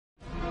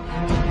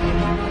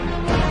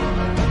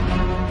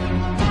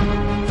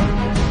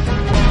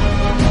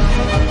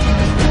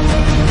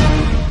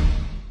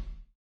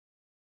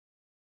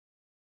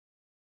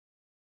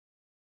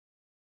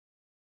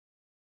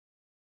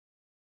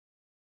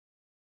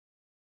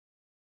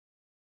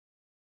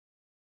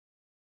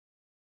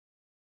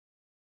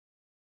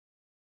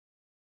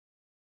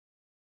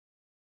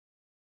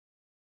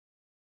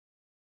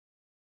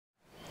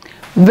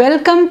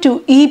Welcome to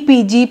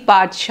EPG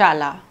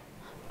Pathshala.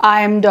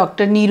 I am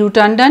Dr. Neeru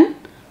Tandon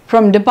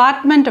from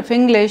Department of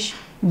English,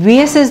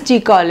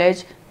 VSSG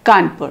College,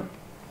 Kanpur.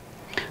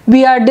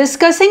 We are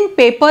discussing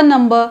paper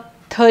number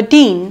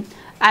 13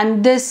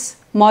 and this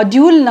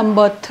module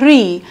number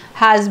 3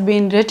 has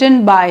been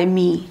written by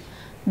me.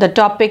 The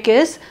topic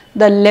is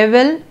the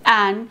level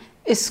and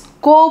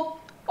scope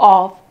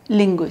of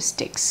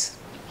linguistics.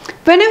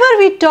 Whenever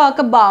we talk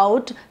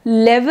about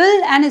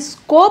level and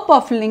scope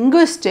of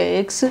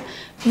linguistics,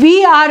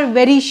 we are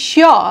very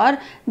sure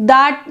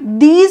that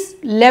these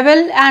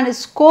level and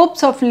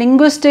scopes of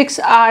linguistics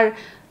are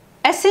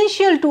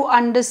essential to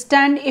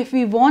understand if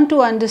we want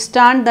to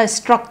understand the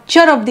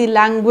structure of the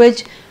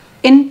language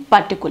in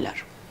particular.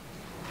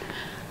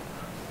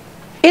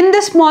 In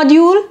this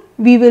module,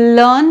 we will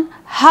learn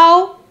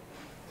how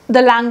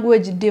the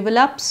language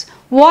develops,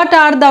 what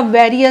are the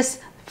various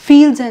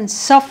fields and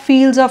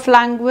subfields of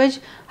language,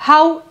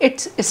 how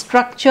its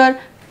structure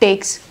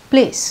takes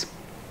place.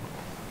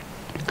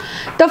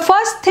 The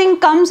first thing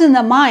comes in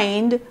the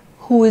mind,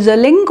 who is a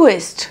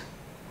linguist?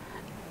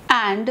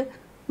 And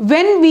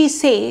when we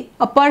say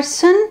a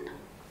person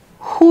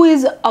who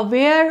is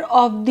aware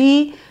of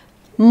the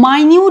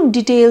minute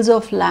details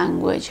of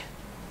language,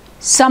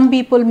 some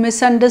people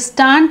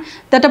misunderstand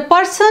that a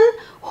person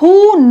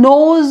who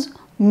knows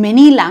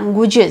many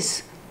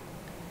languages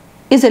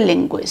is a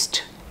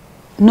linguist.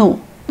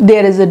 No,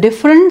 there is a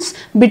difference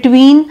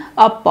between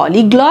a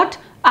polyglot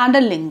and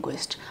a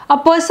linguist. A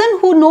person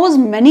who knows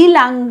many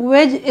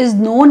languages is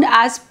known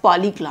as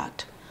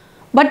polyglot.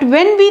 But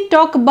when we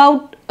talk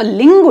about a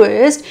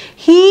linguist,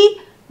 he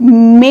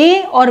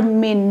may or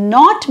may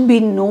not be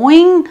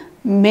knowing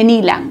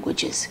many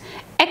languages.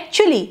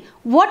 Actually,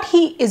 what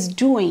he is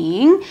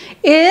doing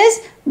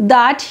is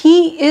that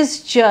he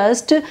is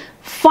just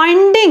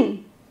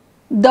finding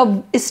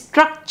the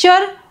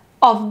structure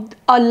of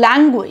a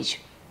language.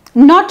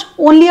 Not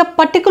only a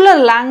particular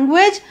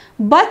language,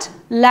 but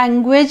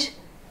language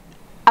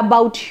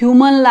about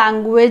human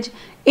language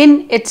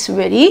in its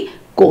very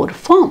core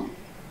form.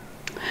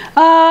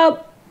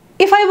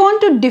 If I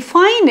want to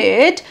define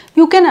it,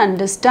 you can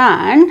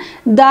understand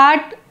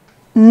that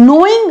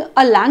knowing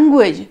a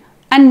language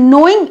and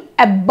knowing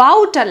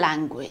about a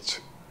language,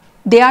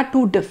 they are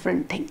two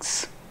different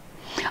things.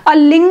 A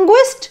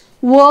linguist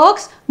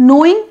works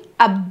knowing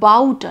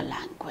about a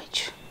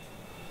language.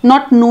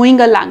 Not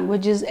knowing a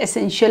language is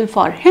essential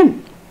for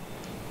him.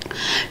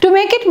 To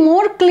make it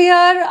more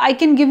clear, I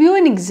can give you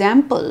an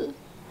example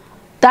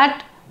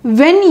that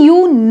when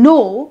you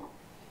know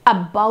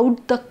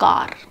about the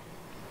car,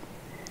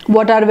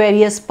 what are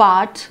various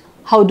parts,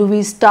 how do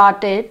we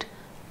start it,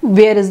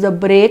 where is the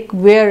brake,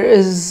 where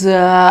is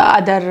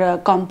other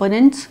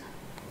components,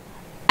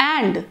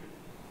 and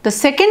the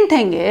second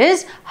thing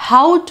is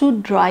how to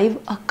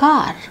drive a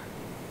car.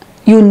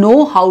 You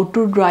know how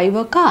to drive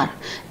a car.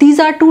 These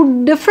are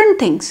two different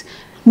things.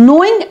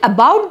 Knowing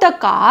about the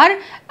car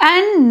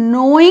and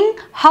knowing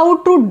how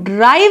to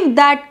drive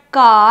that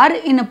car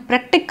in a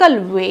practical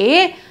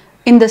way.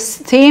 In the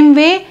same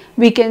way,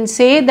 we can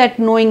say that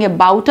knowing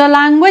about a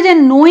language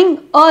and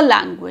knowing a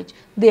language,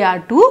 they are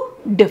two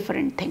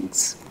different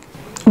things.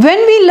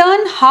 When we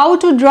learn how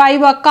to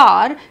drive a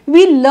car,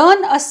 we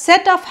learn a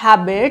set of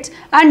habits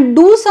and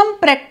do some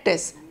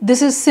practice.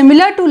 This is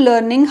similar to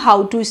learning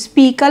how to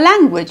speak a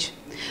language.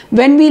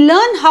 When we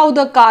learn how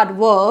the car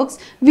works,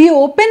 we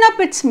open up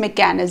its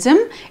mechanism,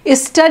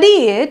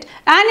 study it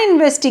and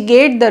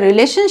investigate the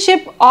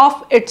relationship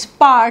of its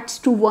parts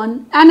to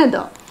one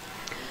another.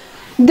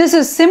 This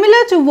is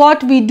similar to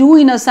what we do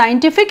in a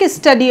scientific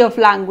study of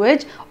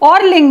language or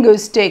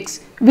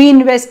linguistics. We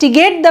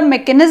investigate the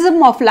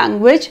mechanism of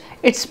language,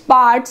 its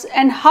parts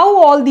and how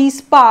all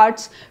these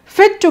parts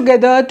fit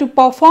together to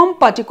perform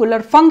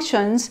particular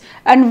functions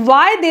and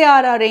why they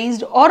are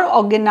arranged or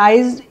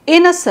organized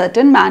in a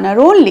certain manner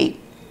only.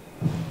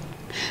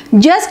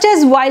 Just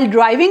as while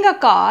driving a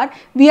car,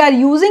 we are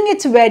using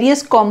its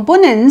various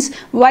components,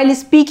 while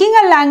speaking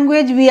a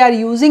language, we are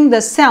using the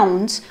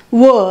sounds,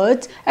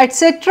 words,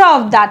 etc.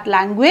 of that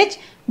language.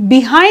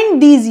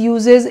 Behind these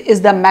uses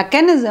is the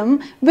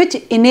mechanism which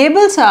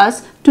enables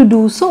us to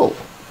do so.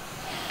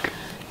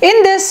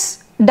 In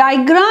this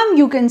diagram,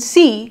 you can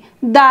see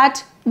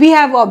that we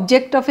have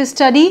object of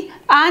study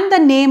and the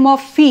name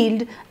of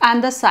field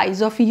and the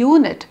size of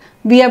unit.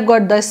 We have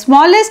got the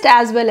smallest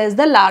as well as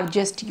the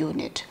largest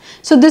unit.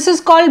 So this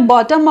is called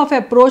bottom of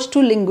approach to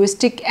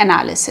linguistic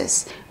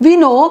analysis. We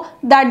know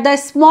that the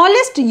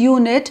smallest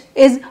unit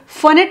is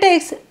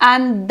phonetics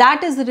and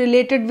that is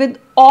related with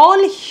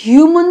all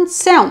human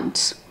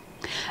sounds.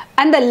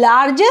 And the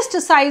largest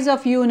size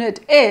of unit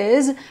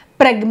is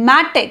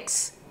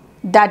pragmatics,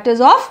 that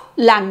is of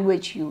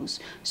language use.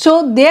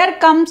 So there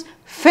comes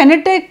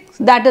phonetics,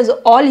 that is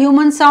all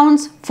human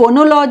sounds,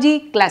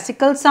 phonology,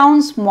 classical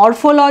sounds,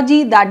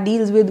 morphology that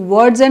deals with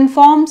words and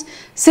forms,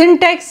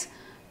 syntax,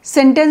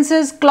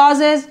 sentences,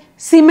 clauses,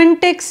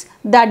 semantics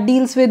that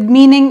deals with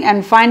meaning,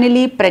 and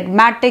finally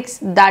pragmatics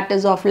that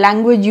is of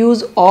language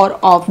use or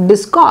of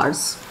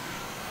discourse.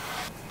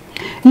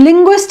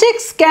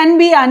 Linguistics can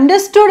be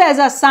understood as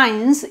a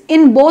science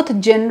in both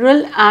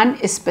general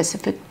and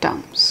specific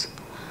terms.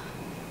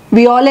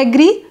 We all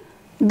agree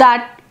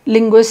that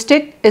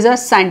linguistics is a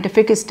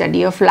scientific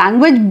study of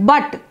language,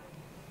 but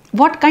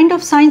what kind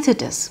of science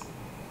it is?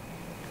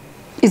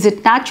 Is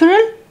it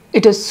natural?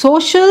 It is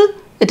social?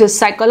 It is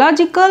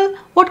psychological?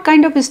 What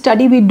kind of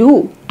study we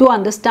do to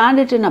understand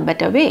it in a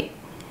better way?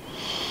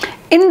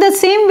 In the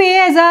same way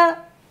as a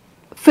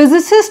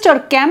physicist or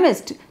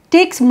chemist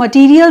takes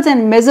materials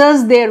and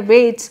measures their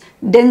weights,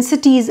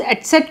 densities,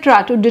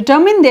 etc. to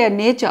determine their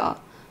nature,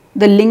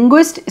 the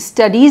linguist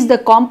studies the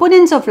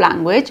components of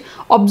language,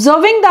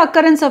 observing the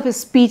occurrence of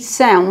speech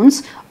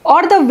sounds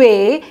or the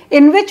way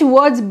in which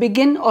words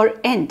begin or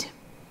end.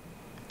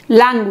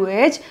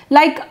 Language,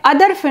 like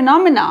other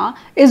phenomena,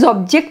 is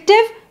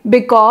objective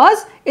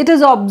because it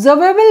is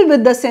observable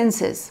with the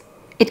senses.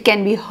 It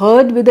can be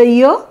heard with the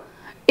ear,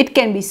 it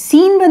can be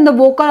seen when the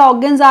vocal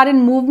organs are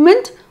in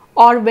movement,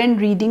 or when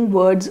reading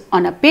words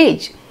on a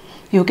page.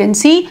 You can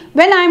see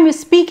when I am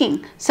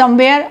speaking,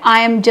 somewhere I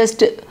am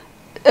just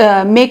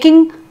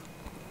making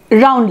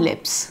round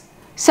lips.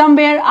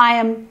 Somewhere I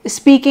am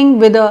speaking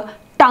with a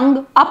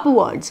tongue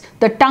upwards.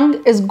 The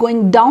tongue is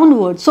going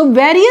downwards. So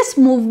various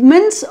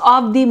movements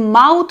of the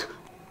mouth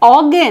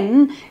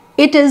organ,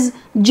 it is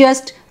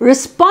just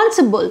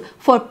responsible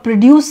for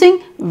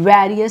producing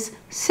various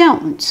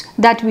sounds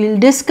that we will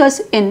discuss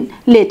in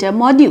later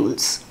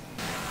modules.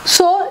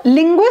 So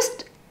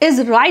linguist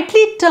is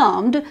rightly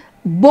termed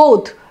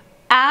both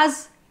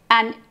as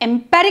an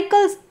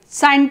empirical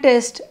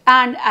scientist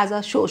and as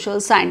a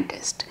social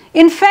scientist.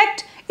 In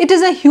fact, it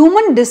is a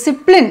human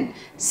discipline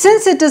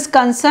since it is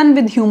concerned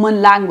with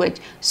human language.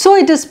 So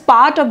it is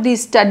part of the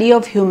study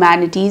of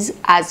humanities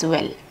as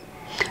well.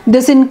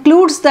 This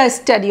includes the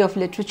study of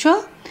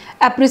literature,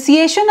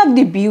 appreciation of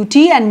the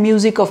beauty and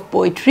music of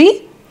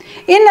poetry.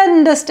 In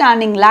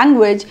understanding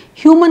language,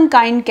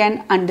 humankind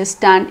can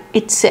understand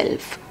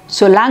itself.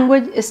 So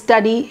language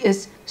study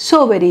is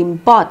so very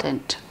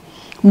important.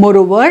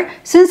 Moreover,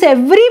 since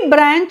every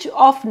branch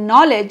of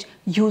knowledge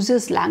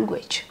uses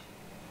language,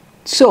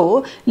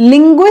 so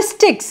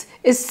linguistics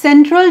is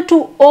central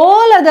to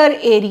all other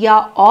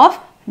area of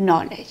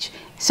knowledge.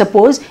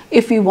 Suppose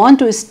if we want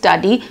to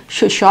study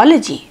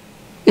sociology,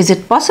 is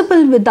it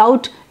possible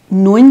without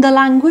knowing the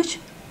language?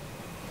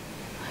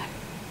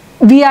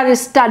 We are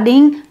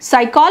studying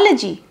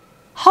psychology.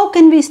 How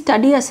can we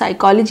study a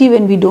psychology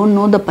when we don't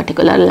know the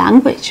particular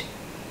language?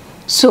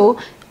 So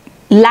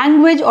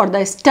language or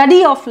the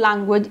study of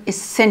language is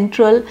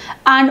central,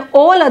 and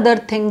all other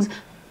things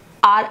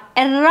are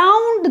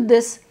around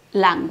this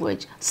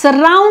language,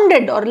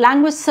 surrounded, or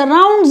language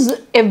surrounds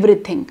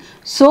everything.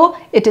 So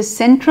it is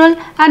central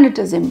and it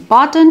is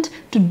important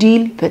to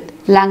deal with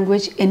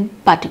language in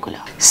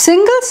particular.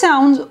 Single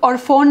sounds or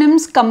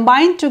phonemes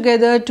combine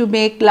together to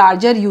make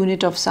larger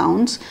unit of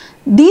sounds.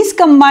 These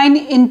combine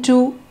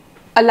into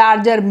a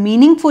larger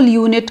meaningful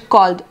unit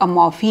called a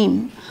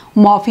morpheme.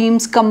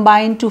 Morphemes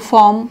combine to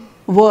form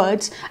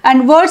words,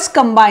 and words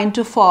combine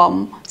to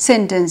form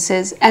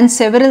sentences, and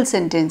several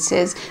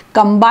sentences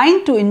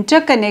combine to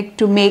interconnect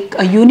to make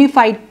a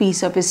unified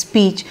piece of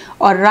speech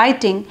or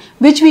writing,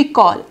 which we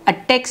call a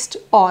text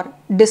or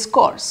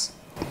discourse.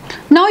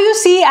 Now you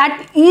see,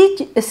 at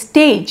each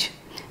stage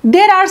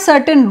there are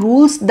certain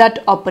rules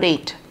that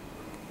operate.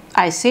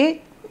 I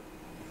say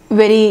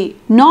very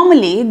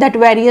normally that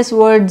various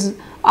words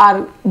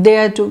are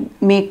there to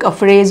make a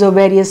phrase, or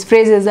various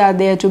phrases are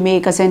there to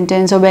make a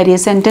sentence, or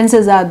various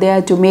sentences are there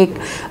to make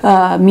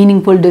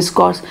meaningful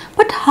discourse.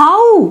 But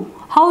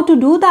how to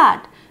do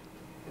that?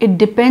 It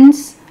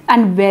depends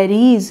and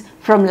varies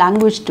from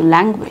language to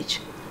language,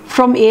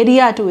 from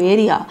area to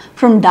area,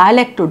 from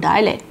dialect to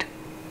dialect.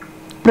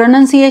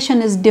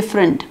 Pronunciation is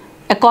different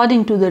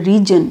according to the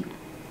region.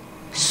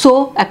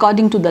 So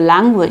according to the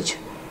language,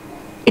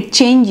 it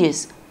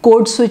changes.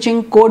 Code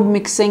switching, code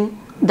mixing,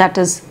 that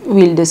is,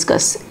 we'll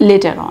discuss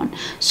later on.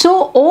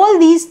 So all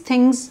these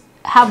things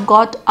have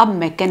got a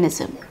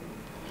mechanism.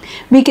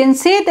 We can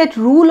say that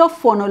rule of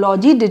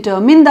phonology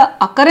determine the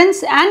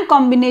occurrence and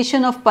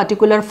combination of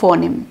particular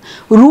phoneme.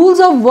 Rules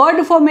of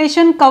word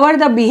formation cover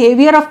the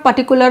behavior of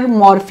particular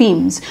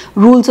morphemes.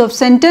 Rules of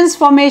sentence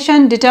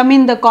formation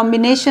determine the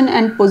combination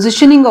and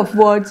positioning of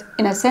words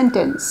in a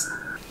sentence.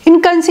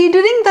 In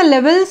considering the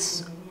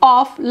levels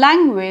of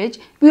language,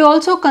 we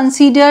also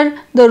consider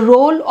the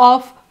role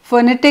of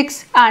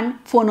phonetics and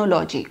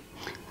phonology.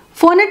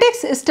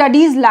 Phonetics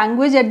studies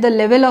language at the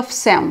level of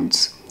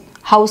sounds,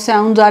 how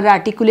sounds are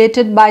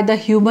articulated by the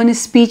human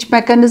speech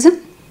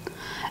mechanism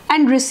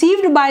and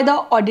received by the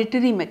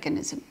auditory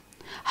mechanism,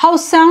 how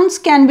sounds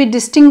can be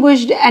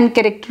distinguished and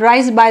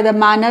characterized by the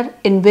manner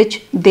in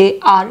which they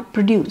are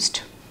produced.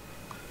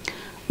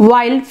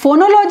 While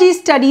phonology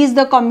studies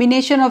the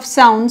combination of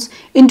sounds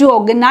into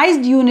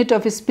organized unit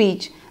of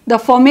speech, the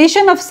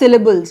formation of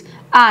syllables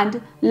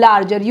and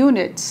larger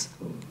units.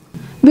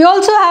 We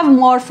also have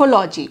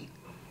morphology.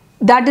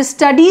 that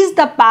studies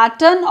the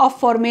pattern of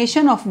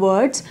formation of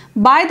words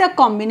by the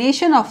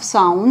combination of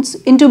sounds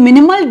into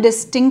minimal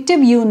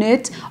distinctive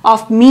units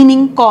of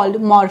meaning called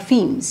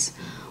morphemes.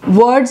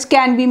 Words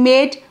can be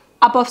made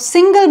up of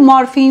single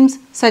morphemes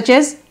such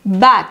as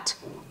bat,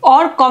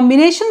 or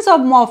combinations of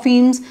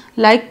morphemes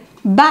like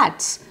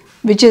bats,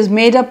 which is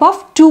made up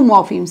of two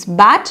morphemes,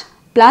 bat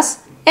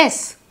plus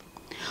s.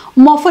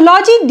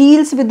 Morphology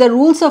deals with the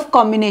rules of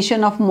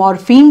combination of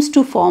morphemes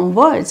to form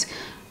words.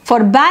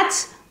 For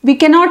bats, we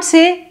cannot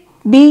say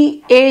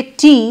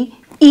B-A-T-E-S.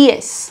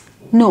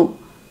 No,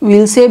 we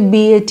will say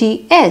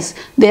B-A-T-S.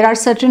 There are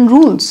certain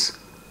rules.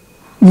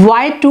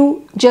 Why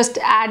to just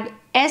add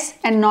S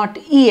and not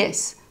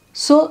ES?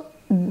 So,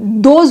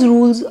 those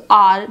rules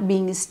are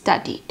being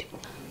studied.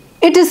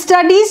 It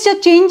studies the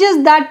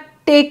changes that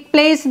take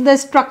place in the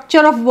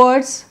structure of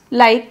words,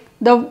 like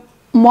the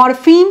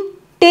morpheme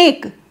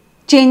take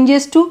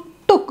changes to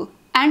took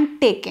and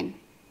taken.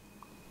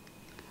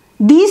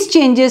 These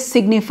changes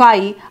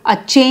signify a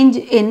change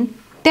in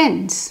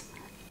tense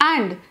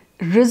and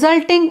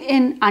resulting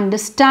in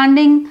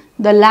understanding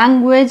the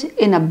language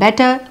in a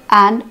better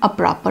and a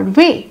proper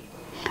way.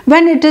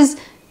 When it is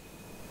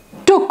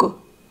took,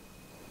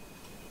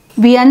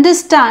 we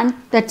understand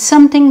that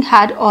something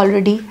had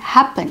already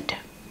happened.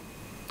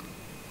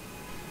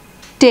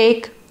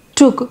 Take,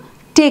 took,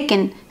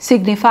 taken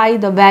signify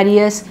the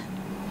various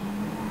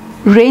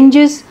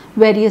ranges,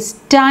 various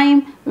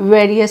time,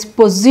 various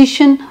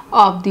position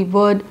of the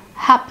word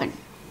happened.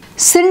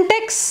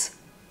 Syntax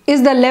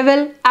is the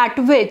level at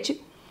which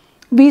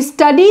we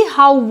study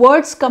how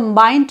words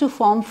combine to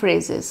form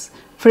phrases.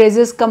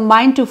 Phrases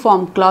combine to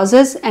form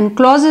clauses and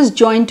clauses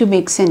join to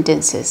make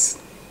sentences.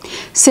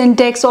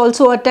 Syntax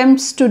also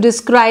attempts to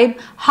describe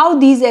how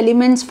these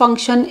elements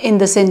function in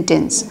the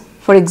sentence.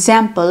 For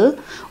example,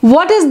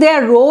 what is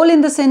their role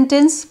in the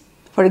sentence?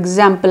 For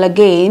example,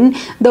 again,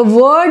 the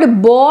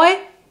word boy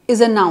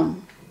is a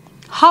noun.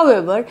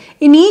 However,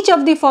 in each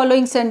of the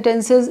following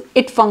sentences,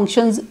 it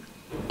functions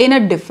in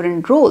a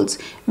different roles.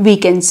 We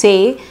can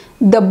say,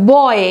 the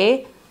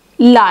boy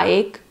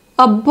like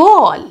a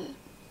ball.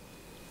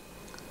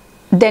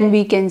 Then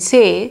we can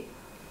say,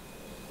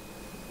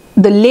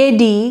 the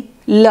lady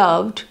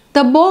loved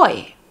the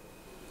boy.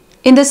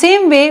 In the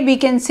same way, we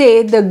can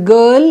say the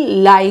girl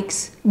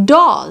likes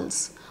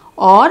dolls,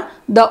 or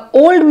the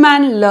old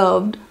man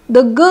loved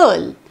the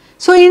girl.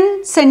 So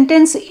in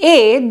sentence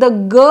A, the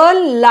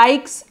girl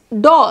likes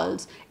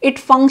dolls. It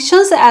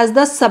functions as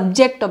the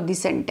subject of the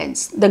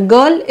sentence. The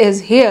girl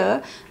is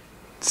here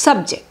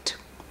subject.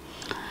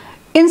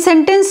 In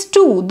sentence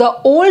 2,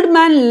 the old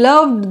man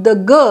loved the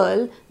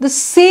girl. The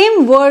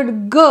same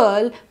word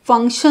girl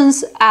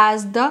functions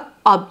as the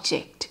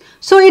object.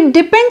 So it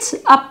depends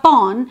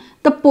upon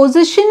the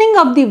positioning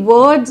of the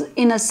words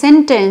in a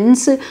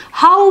sentence,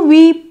 how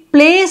we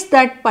place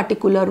that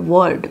particular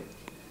word.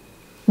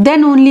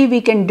 Then only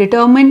we can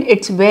determine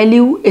its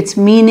value, its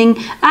meaning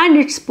and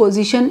its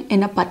position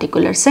in a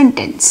particular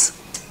sentence.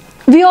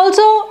 We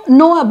also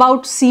know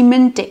about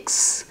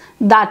semantics,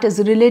 that is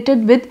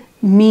related with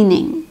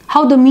meaning.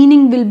 How the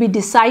meaning will be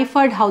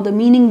deciphered, how the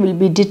meaning will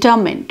be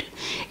determined.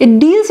 It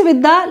deals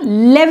with the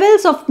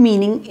levels of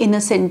meaning in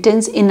a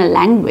sentence in a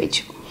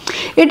language.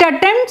 It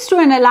attempts to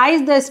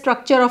analyze the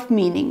structure of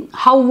meaning,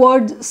 how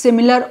words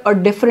similar or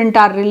different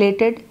are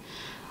related,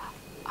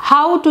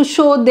 how to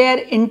show their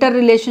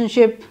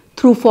interrelationship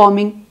through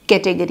forming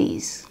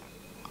categories.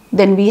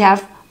 Then we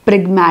have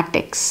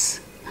pragmatics,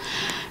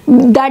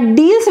 that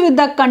deals with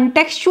the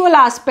contextual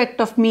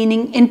aspect of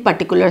meaning in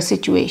particular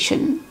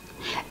situation.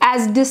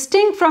 As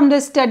distinct from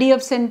the study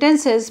of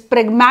sentences,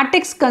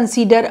 pragmatics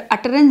consider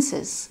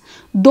utterances,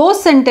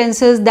 those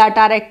sentences that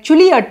are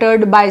actually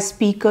uttered by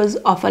speakers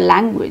of a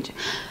language.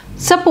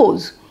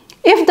 Suppose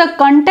if the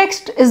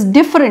context is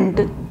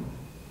different,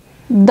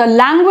 the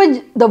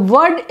language, the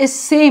word is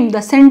same,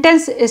 the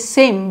sentence is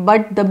same,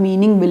 but the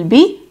meaning will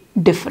be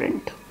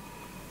different.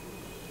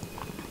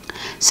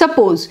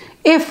 Suppose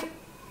if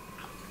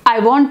I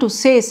want to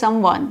say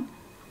someone,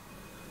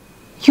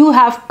 you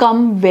have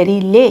come very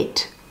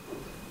late,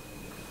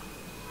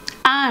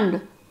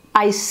 and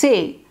I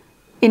say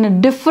in a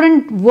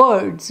different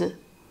words,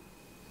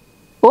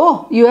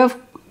 oh, you have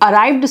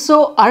arrived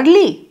so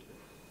early.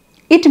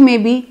 It may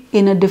be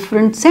in a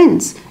different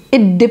sense.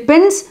 It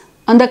depends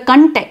on the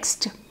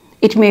context.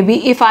 It may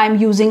be, if I am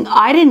using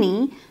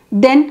irony,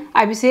 then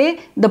I will say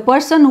the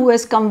person who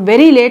has come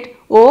very late,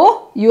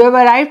 oh, you have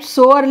arrived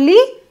so early.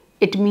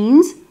 It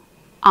means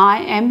I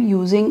am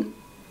using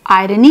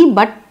irony,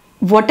 but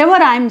whatever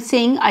I am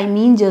saying, I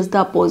mean just the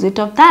opposite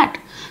of that.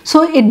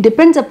 So it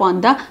depends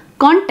upon the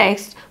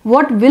context,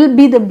 what will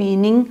be the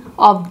meaning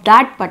of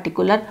that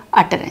particular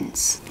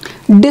utterance.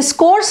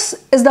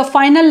 Discourse is the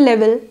final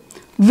level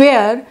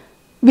where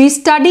we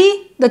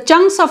study the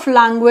chunks of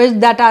language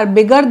that are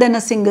bigger than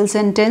a single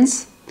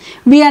sentence.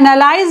 We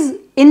analyze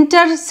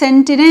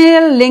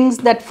intersentential links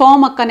that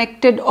form a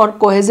connected or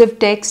cohesive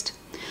text.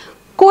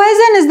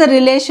 Cohesion is the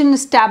relation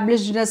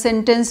established in a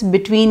sentence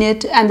between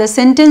it and the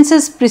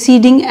sentences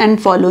preceding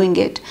and following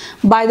it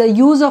by the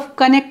use of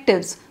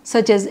connectives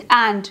such as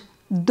and,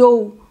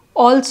 though,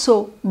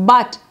 also,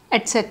 but,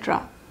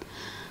 etc.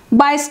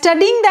 By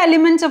studying the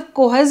elements of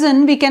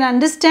cohesion, we can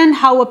understand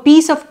how a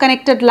piece of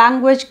connected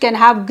language can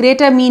have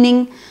greater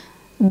meaning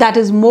that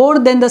is more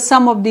than the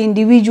sum of the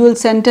individual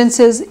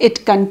sentences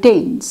it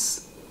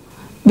contains.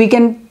 We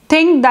can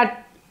think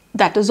that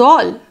that is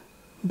all,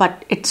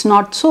 but it's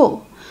not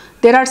so.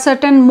 There are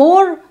certain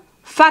more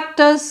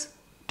factors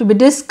to be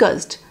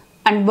discussed,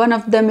 and one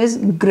of them is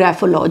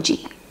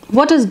graphology.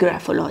 What is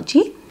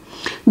graphology?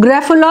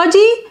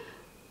 Graphology,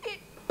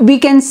 we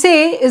can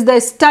say, is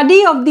the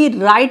study of the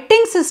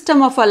writing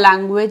system of a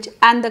language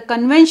and the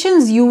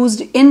conventions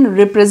used in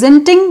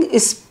representing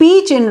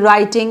speech in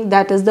writing,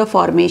 that is the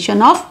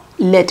formation of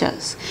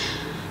letters.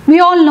 We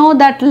all know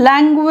that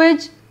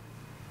language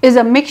is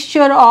a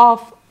mixture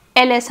of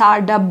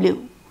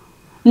LSRW.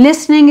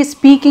 Listening,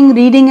 speaking,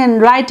 reading and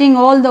writing,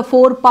 all the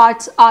four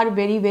parts are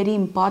very, very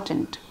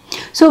important.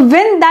 So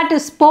when that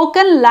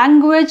spoken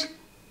language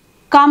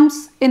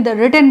comes in the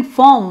written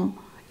form,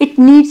 it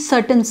needs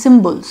certain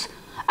symbols,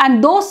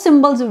 and those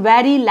symbols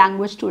vary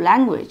language to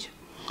language.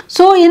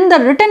 So in the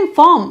written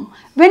form,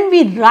 when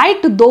we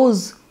write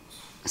those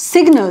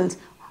signals,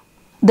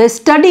 the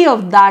study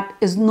of that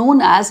is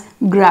known as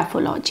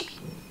graphology.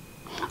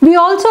 We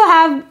also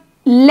have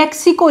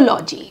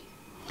lexicology,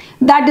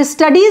 that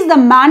studies the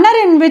manner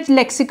in which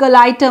lexical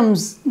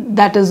items,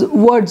 that is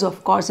words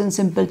of course in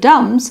simple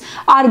terms,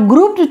 are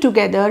grouped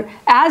together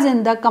as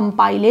in the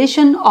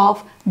compilation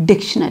of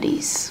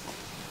dictionaries.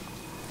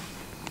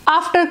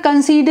 After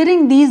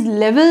considering these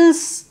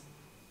levels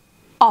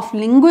of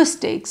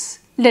linguistics,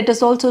 let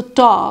us also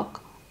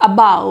talk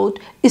about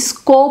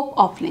scope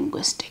of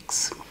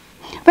linguistics.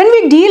 When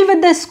we deal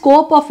with the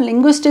scope of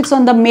linguistics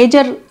on the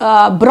major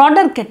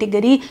broader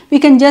category, we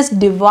can just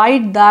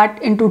divide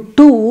that into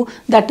two,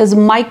 that is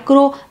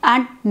micro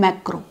and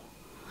macro.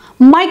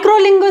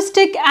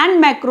 Microlinguistic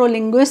and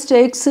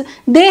macrolinguistics,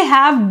 they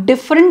have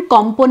different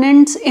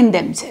components in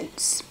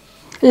themselves.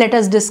 Let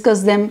us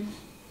discuss them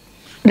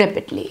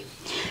rapidly.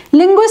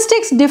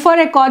 Linguistics differ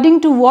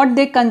according to what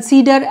they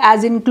consider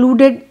as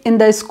included in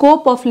the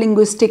scope of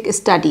linguistic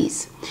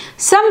studies.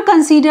 Some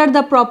consider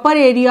the proper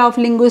area of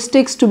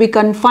linguistics to be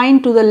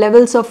confined to the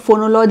levels of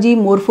phonology,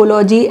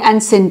 morphology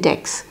and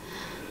syntax.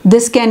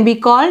 This can be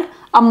called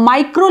a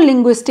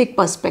microlinguistic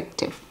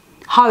perspective.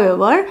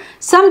 However,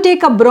 some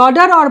take a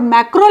broader or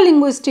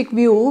macrolinguistic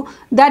view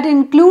that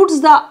includes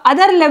the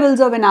other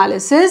levels of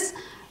analysis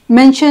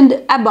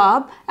mentioned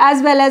above,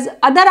 as well as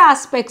other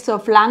aspects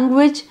of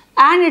language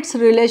and its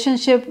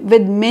relationship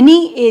with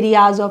many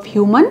areas of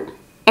human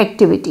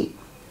activity.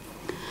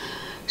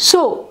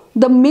 So,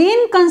 the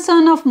main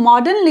concern of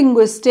modern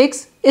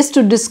linguistics is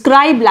to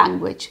describe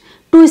language,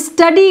 to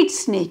study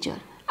its nature,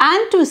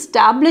 and to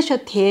establish a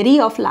theory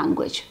of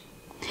language.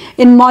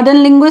 In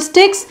modern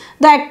linguistics,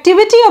 the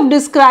activity of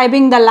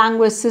describing the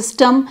language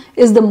system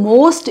is the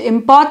most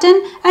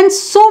important, and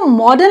so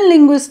modern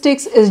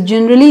linguistics is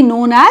generally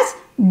known as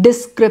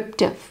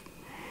descriptive.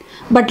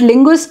 But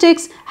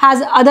linguistics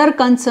has other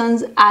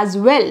concerns as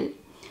well,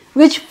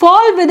 which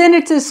fall within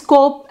its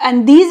scope,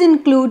 and these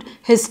include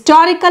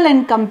historical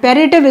and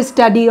comparative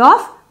study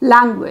of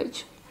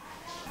language.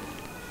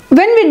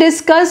 When we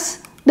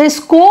discuss the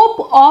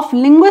scope of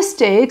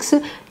linguistics,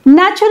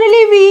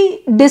 naturally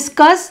we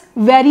discuss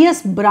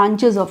various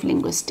branches of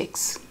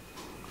linguistics.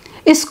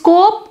 A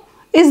scope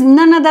is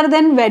none other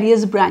than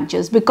various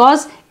branches,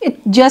 because it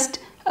just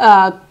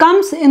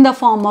comes in the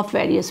form of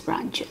various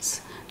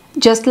branches.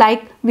 Just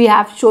like we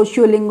have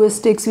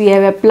sociolinguistics, we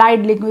have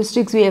applied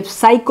linguistics, we have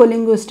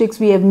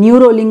psycholinguistics, we have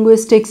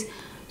neurolinguistics.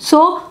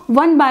 So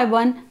one by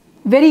one,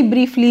 very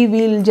briefly,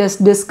 we will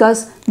just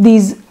discuss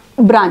these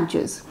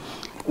branches.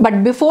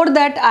 But before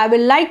that, I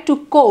will like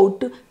to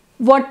quote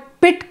what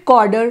Pitt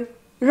Corder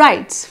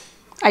writes.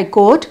 I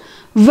quote,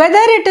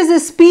 "Whether it is a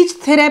speech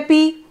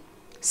therapy,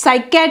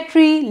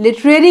 psychiatry,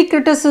 literary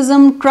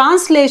criticism,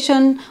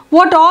 translation,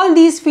 what all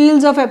these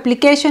fields of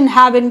application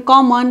have in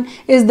common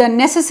is the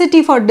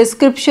necessity for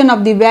description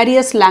of the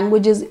various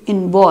languages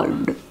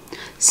involved."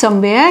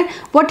 Somewhere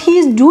what he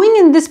is doing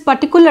in this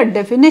particular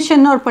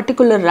definition or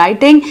particular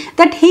writing,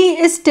 that he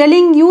is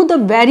telling you the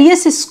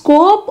various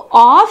scope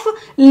of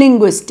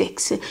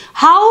linguistics,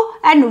 how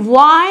and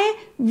why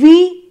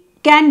we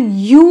can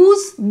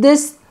use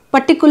this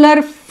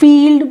particular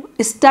field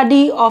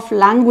study of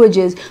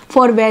languages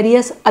for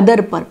various other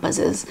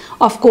purposes.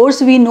 Of course,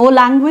 we know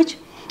language,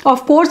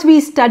 of course we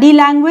study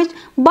language,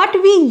 but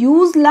we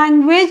use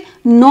language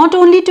not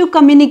only to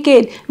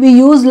communicate, we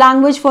use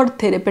language for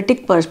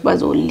therapeutic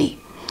purpose only.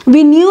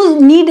 We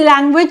need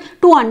language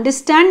to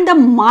understand the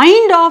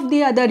mind of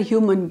the other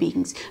human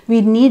beings.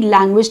 We need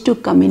language to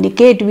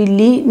communicate, we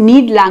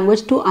need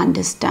language to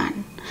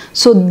understand.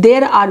 So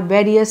there are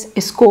various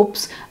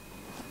scopes,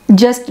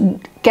 just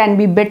can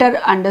be better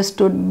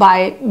understood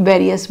by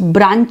various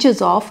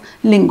branches of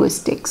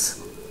linguistics.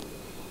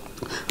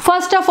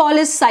 First of all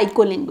is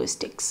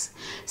psycholinguistics.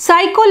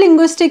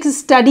 Psycholinguistics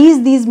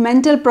studies these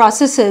mental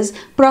processes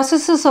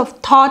of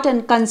thought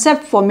and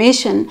concept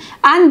formation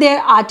and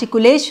their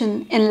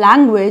articulation in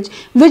language,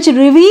 which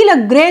reveal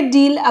a great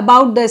deal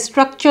about the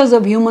structures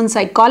of human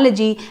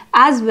psychology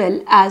as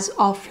well as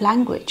of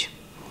language.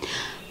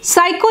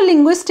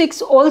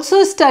 Psycholinguistics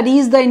also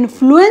studies the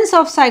influence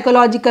of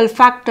psychological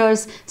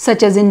factors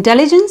such as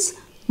intelligence,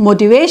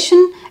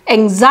 motivation,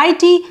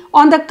 anxiety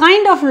on the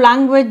kind of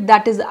language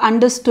that is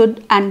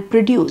understood and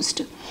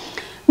produced.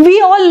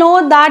 We all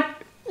know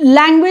that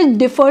language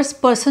differs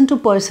person to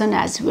person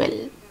as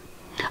well.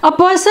 A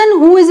person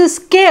who is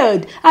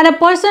scared and a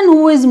person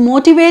who is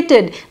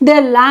motivated,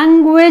 their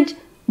language,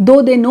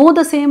 though they know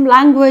the same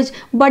language,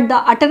 but the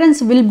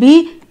utterance will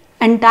be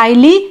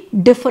entirely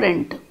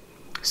different.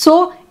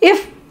 So,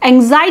 if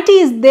anxiety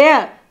is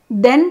there,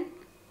 then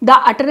the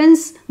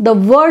utterance, the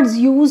words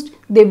used,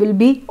 they will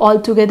be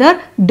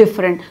altogether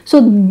different.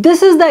 So,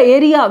 this is the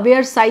area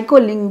where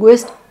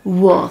psycholinguist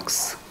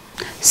works.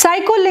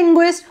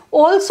 Psycholinguist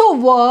also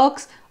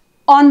works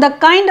on the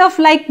kind of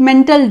like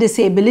mental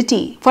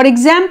disability. For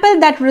example,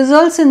 that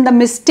results in the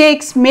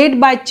mistakes made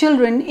by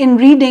children in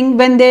reading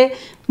when they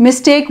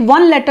mistake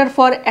one letter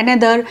for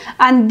another,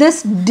 and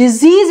this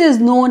disease is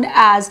known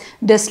as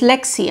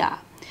dyslexia.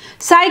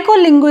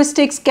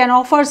 Psycholinguistics can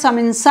offer some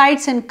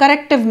insights and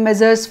corrective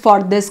measures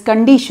for this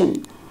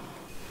condition.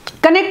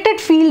 Connected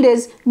field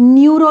is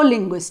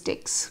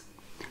neurolinguistics,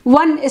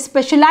 one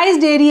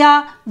specialized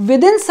area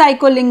within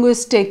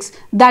psycholinguistics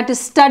that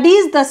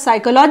studies the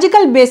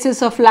psychological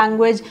basis of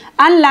language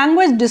and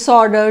language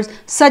disorders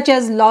such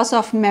as loss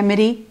of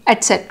memory,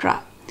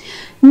 etc.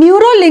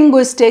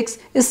 Neurolinguistics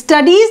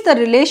studies the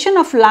relation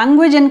of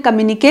language and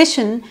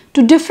communication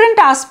to different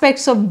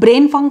aspects of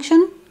brain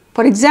function.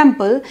 For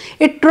example,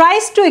 it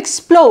tries to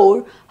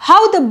explore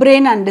how the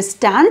brain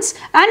understands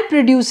and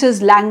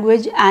produces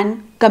language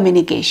and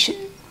communication.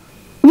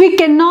 We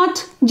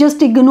cannot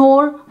just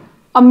ignore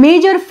a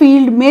major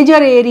field, major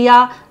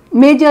area,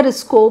 major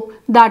scope,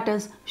 that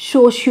is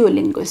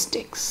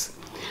sociolinguistics.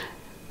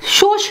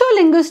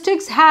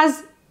 Sociolinguistics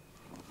has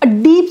a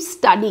deep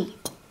study.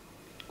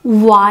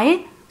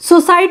 Why?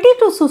 Society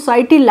to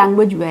society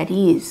language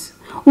varies.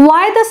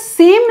 Why the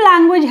same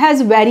language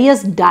has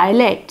various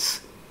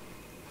dialects?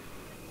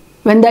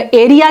 When the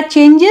area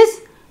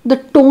changes, the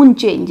tone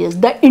changes,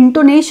 the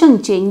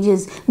intonation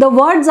changes, the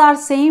words are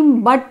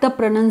same but the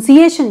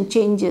pronunciation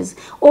changes.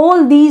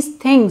 All these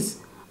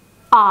things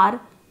are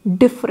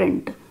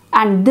different,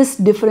 and this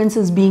difference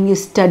is being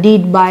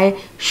studied by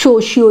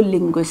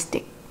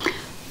sociolinguistics.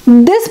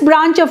 This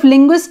branch of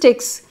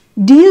linguistics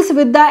deals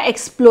with the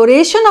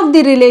exploration of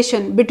the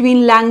relation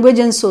between language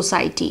and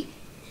society.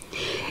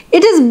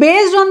 It is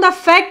based on the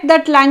fact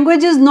that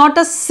language is not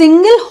a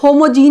single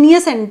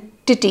homogeneous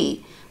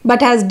entity but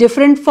has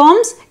different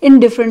forms in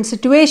different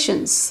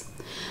situations.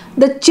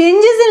 The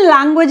changes in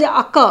language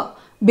occur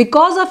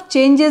because of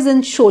changes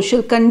in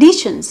social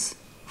conditions.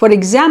 For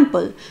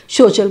example,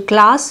 social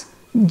class,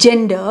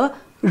 gender,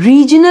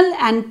 regional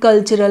and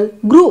cultural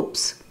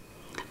groups.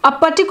 A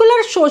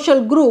particular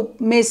social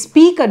group may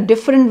speak a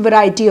different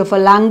variety of a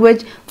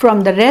language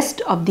from the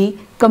rest of the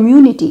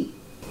community.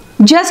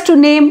 Just to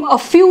name a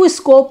few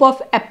scope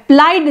of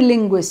applied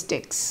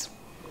linguistics: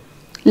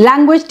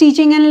 language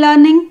teaching and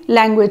learning,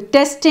 language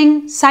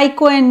testing,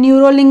 psycho and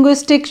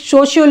neurolinguistics,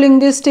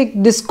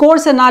 sociolinguistics,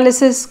 discourse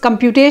analysis,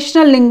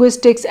 computational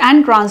linguistics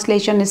and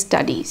translation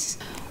studies.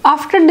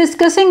 After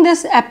discussing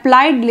this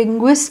applied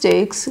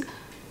linguistics,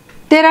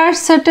 there are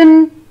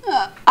certain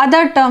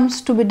other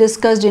terms to be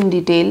discussed in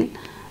detail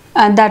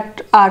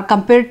that are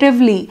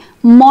comparatively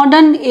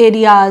modern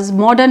areas,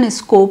 modern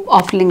scope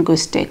of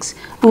linguistics.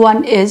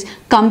 One is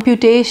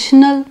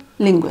computational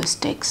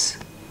linguistics.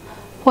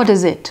 What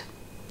is it?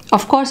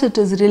 Of course, it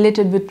is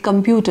related with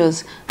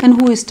computers. Then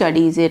who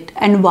studies it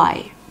and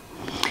why?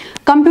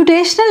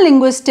 Computational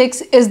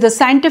linguistics is the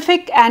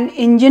scientific and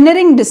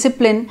engineering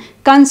discipline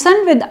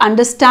concerned with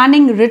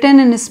understanding written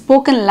and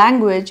spoken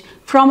language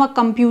from a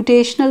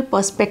computational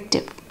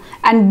perspective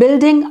and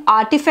building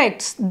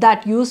artifacts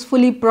that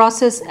usefully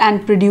process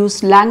and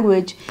produce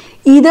language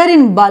either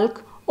in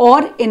bulk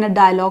or in a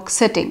dialogue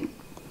setting.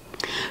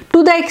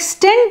 To the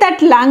extent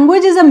that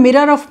language is a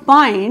mirror of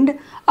mind,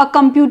 a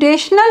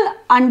computational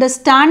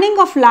understanding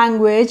of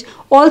language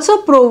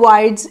also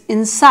provides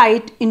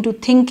insight into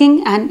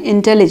thinking and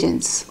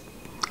intelligence.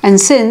 And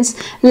since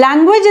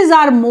language is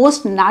our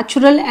most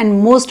natural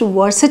and most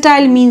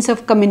versatile means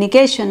of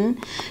communication,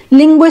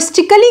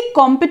 linguistically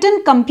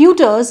competent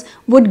computers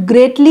would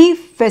greatly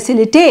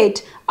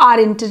facilitate our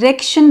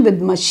interaction with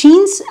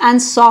machines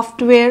and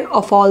software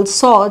of all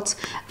sorts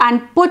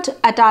and put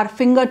at our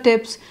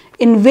fingertips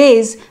in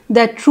ways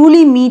that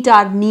truly meet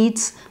our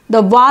needs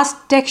the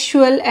vast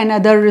textual and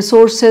other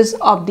resources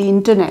of the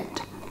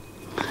internet.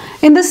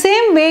 In the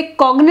same way,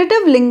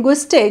 cognitive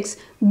linguistics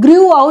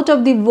grew out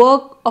of the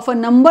work of a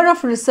number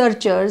of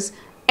researchers,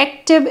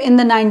 active in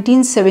the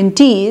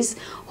 1970s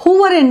who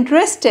were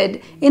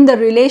interested in the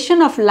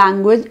relation of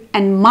language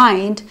and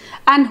mind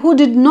and who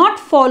did not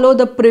follow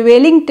the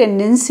prevailing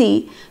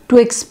tendency to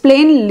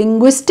explain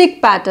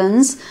linguistic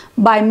patterns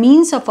by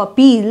means of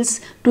appeals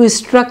to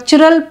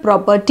structural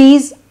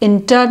properties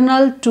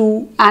internal to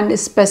and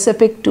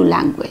specific to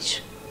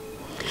language.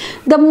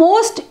 The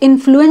most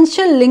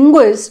influential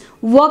linguists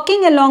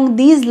working along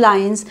these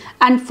lines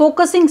and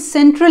focusing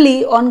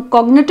centrally on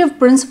cognitive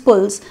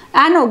principles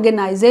and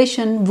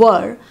organization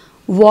were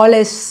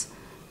Wallace,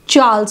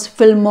 Charles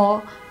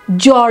Fillmore,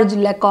 George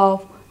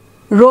Lakoff,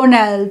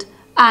 Ronald,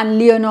 and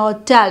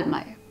Leonard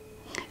Talmay.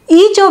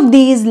 Each of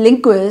these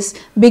linguists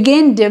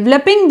began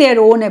developing their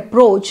own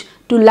approach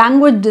to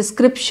language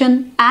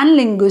description and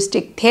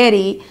linguistic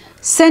theory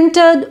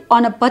centered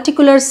on a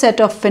particular set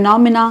of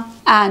phenomena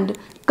and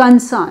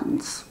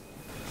concerns.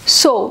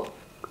 So,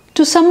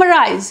 to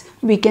summarize,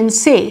 we can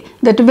say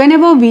that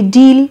whenever we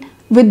deal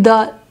with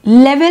the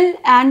level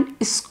and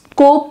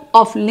scope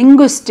of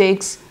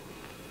linguistics,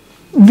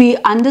 we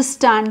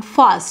understand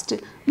first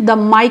the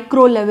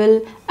micro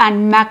level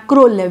and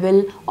macro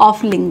level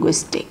of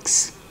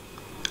linguistics.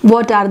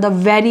 What are the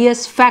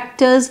various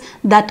factors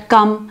that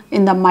come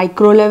in the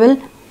micro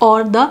level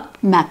or the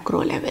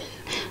macro level?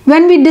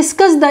 When we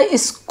discuss the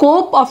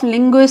scope of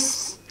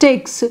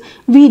linguistics,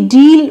 we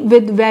deal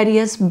with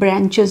various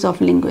branches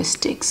of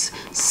linguistics: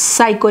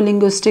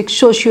 psycholinguistics,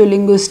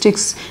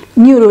 sociolinguistics,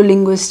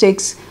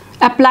 neurolinguistics,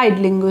 applied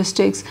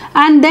linguistics,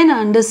 and then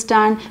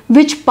understand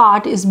which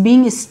part is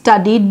being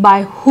studied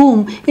by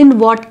whom in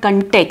what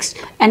context,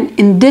 and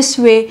in this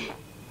way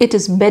it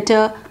is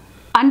better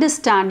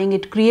understanding,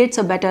 it creates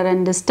a better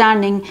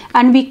understanding,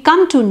 and we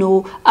come to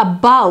know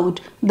about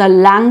the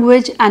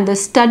language and the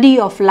study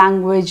of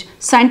language,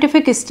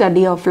 scientific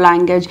study of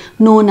language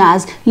known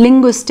as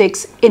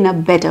linguistics in a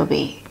better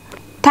way.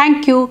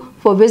 Thank you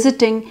for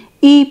visiting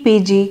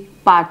EPG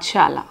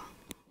Pathshala.